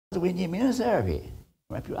we need immunotherapy?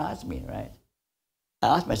 Right? People ask me, right?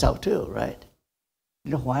 I ask myself too, right?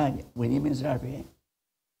 You know why we need immunotherapy?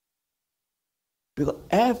 Because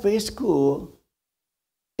every school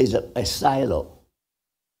is a silo.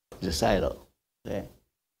 It's a silo. Okay?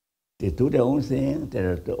 They do their own thing,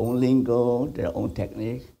 their own lingo, their own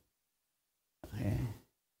technique. Okay?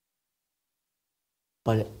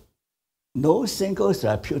 But no single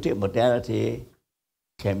therapeutic modality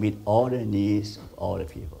can meet all the needs of all the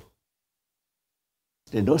people.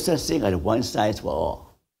 There's no such thing as one size for all.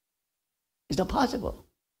 It's not possible.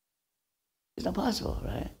 It's not possible,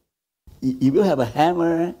 right? If you have a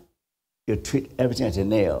hammer, you treat everything as a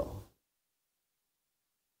nail.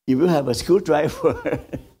 If you have a screwdriver,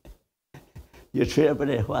 you treat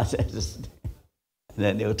everything as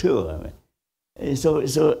a nail too. I mean.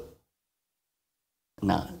 So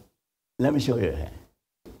now, let me show you.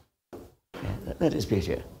 Look at this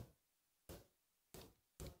picture.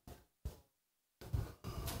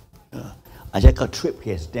 I just got tripped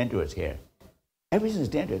here. It's dangerous here. Everything is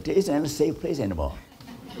dangerous. There isn't any safe place anymore.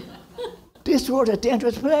 This world is a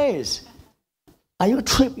dangerous place. Are you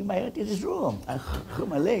tripped in this room? I hurt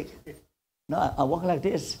my leg. No, I walk like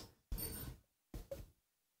this.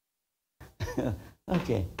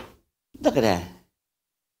 Okay. Look at that.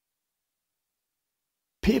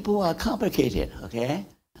 People are complicated, okay?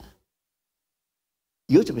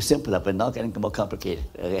 Used to be simpler, but now getting more complicated,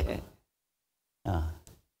 okay?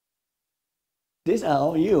 These are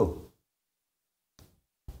all you.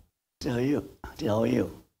 These are you. These are all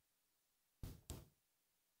you.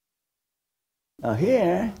 Now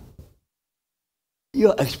here,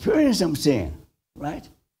 you're experiencing something, right?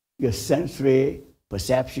 Your sensory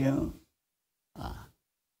perception,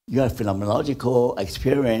 your phenomenological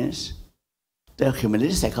experience. The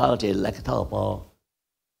humanistic psychology like to talk about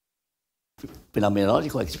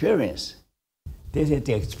phenomenological experience. They say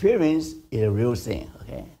the experience is a real thing,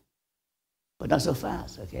 okay? But not so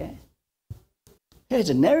fast, okay? Here's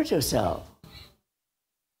the narrative self.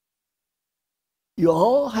 You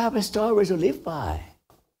all have a story to live by.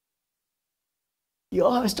 You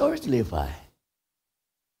all have a story to live by.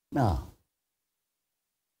 Now,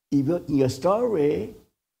 if in your story,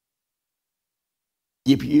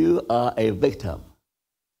 if you are a victim,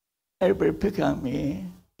 everybody pick on me,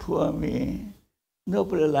 poor me,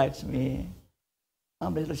 nobody likes me,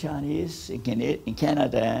 I'm a little Chinese in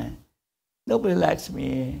Canada, nobody likes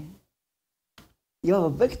me. You have a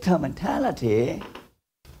victim mentality,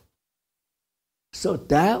 so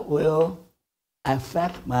that will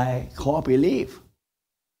affect my core belief.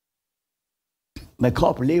 My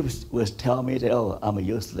core beliefs will tell me that, oh, I'm a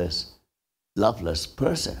useless, loveless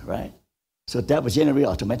person, right? So that will generate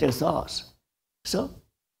automatic thoughts. So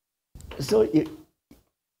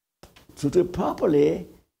to do it properly,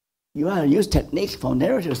 you have to use techniques from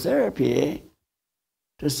narrative therapy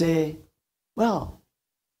to say, well,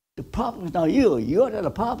 the problem is not you. You're not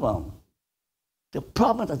the problem. The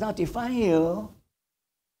problem does not define you,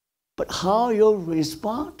 but how you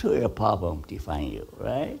respond to your problem defines you,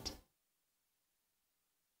 right?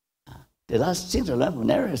 The last thing to learn from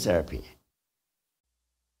narrative therapy.